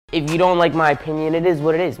If you don't like my opinion, it is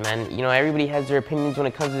what it is, man. You know, everybody has their opinions when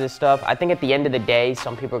it comes to this stuff. I think at the end of the day,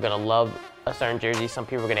 some people are gonna love a certain jersey, some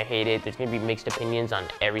people are gonna hate it. There's gonna be mixed opinions on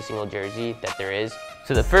every single jersey that there is.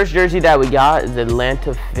 So the first jersey that we got is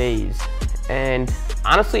Atlanta FaZe. And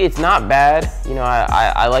honestly, it's not bad. You know,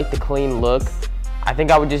 I like the clean look. I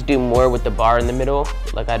think I would just do more with the bar in the middle.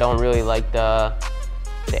 Like, I don't really like the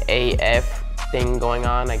AF thing going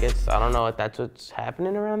on, I guess. I don't know if that's what's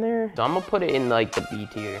happening around there. So I'm gonna put it in like the B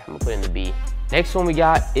tier. I'm gonna put it in the B. Next one we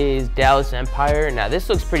got is Dallas Empire. Now this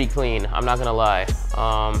looks pretty clean, I'm not gonna lie.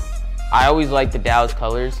 I always like the Dallas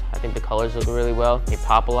colors. I think the colors look really well. They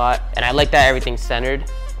pop a lot. And I like that everything's centered.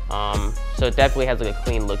 So it definitely has like a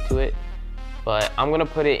clean look to it. But I'm gonna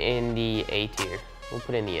put it in the A tier. We'll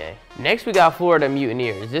put it in the A. Next we got Florida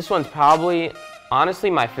Mutineers. This one's probably, honestly,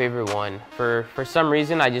 my favorite one. For some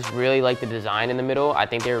reason, I just really like the design in the middle. I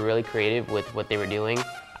think they were really creative with what they were doing.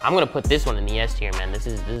 I'm gonna put this one in the S tier, man. This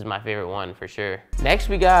is my favorite one for sure. Next,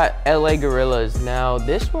 we got LA Gorillas. Now,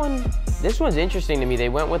 this one's interesting to me. They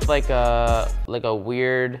went with like a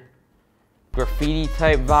weird graffiti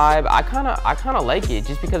type vibe. I kinda like it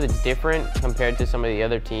just because it's different compared to some of the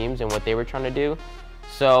other teams and what they were trying to do.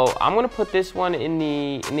 So I'm gonna put this one in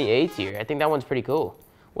the A tier. I think that one's pretty cool.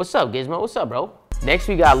 What's up, Gizmo? What's up, bro? Next,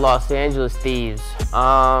 we got Los Angeles Thieves.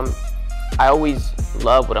 I always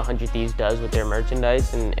love what 100 Thieves does with their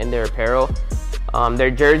merchandise and their apparel.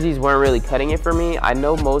 Their jerseys weren't really cutting it for me. I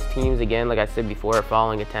know most teams, again, like I said before, are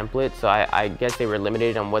following a template, so I guess they were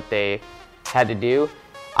limited on what they had to do.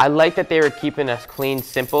 I like that they were keeping a clean,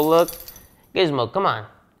 simple look. Gizmo, come on.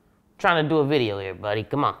 Trying to do a video here, buddy,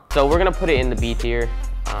 come on. So we're gonna put it in the B tier.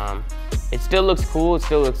 It still looks cool, it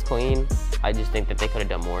still looks clean. I just think that they could have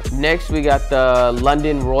done more. Next, we got the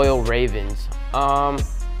London Royal Ravens.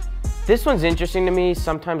 This one's interesting to me.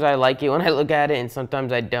 Sometimes I like it when I look at it, and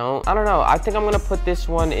sometimes I don't. I don't know, I think I'm gonna put this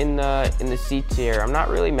one in the C tier. I'm not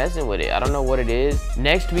really messing with it. I don't know what it is.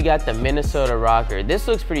 Next, we got the Minnesota Rocker. This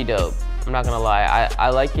looks pretty dope. I'm not gonna lie, I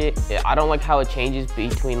like it. I don't like how it changes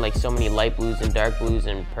between like so many light blues and dark blues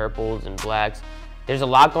and purples and blacks. There's a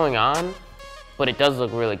lot going on, but it does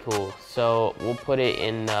look really cool. So we'll put it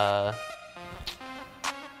in the,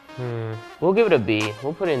 we'll give it a B.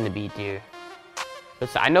 We'll put it in the B tier.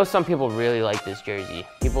 But I know some people really like this jersey.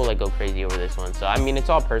 People like go crazy over this one. So I mean, it's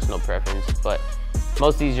all personal preference, but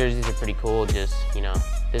most of these jerseys are pretty cool. Just, you know,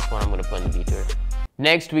 this one I'm gonna put in the B tier.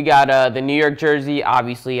 Next, we got the New York jersey.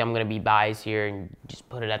 Obviously, I'm gonna be biased here and just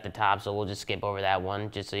put it at the top, so we'll just skip over that one,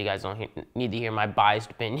 just so you guys don't need to hear my biased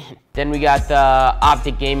opinion. Then we got the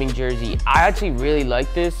Optic Gaming jersey. I actually really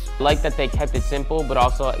like this. I like that they kept it simple, but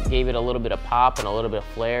also gave it a little bit of pop and a little bit of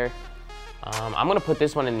flair. I'm gonna put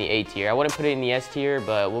this one in the A tier. I wouldn't put it in the S tier,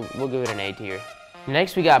 but we'll give it an A tier.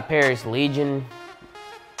 Next, we got Paris Legion.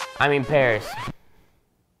 I mean, Paris.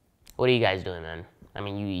 What are you guys doing, man? I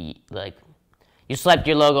mean, you slapped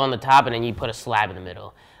your logo on the top and then you put a slab in the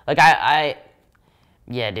middle. Like,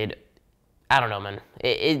 yeah, dude. I don't know, man.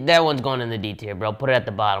 That one's going in the D tier, bro. Put it at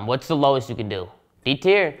the bottom. What's the lowest you can do? D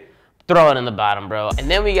tier? Throw it in the bottom, bro.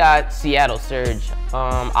 And then we got Seattle Surge.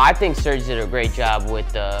 I think Surge did a great job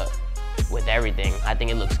with everything. I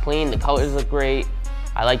think it looks clean. The colors look great.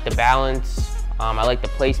 I like the balance. I like the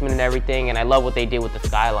placement and everything, and I love what they did with the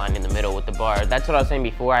skyline in the middle with the bar. That's what I was saying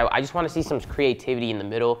before. I just want to see some creativity in the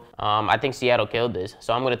middle. I think Seattle killed this,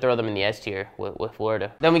 so I'm going to throw them in the S tier with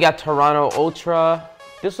Florida. Then we got Toronto Ultra.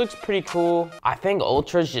 This looks pretty cool. I think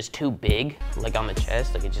Ultra's just too big, like on the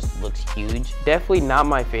chest. Like, it just looks huge. Definitely not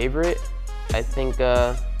my favorite. I think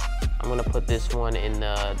I'm gonna put this one in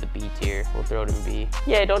the B tier. We'll throw it in B.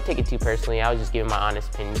 Yeah, don't take it too personally. I was just giving my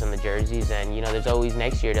honest opinions on the jerseys, and you know, there's always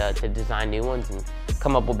next year to design new ones and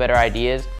come up with better ideas.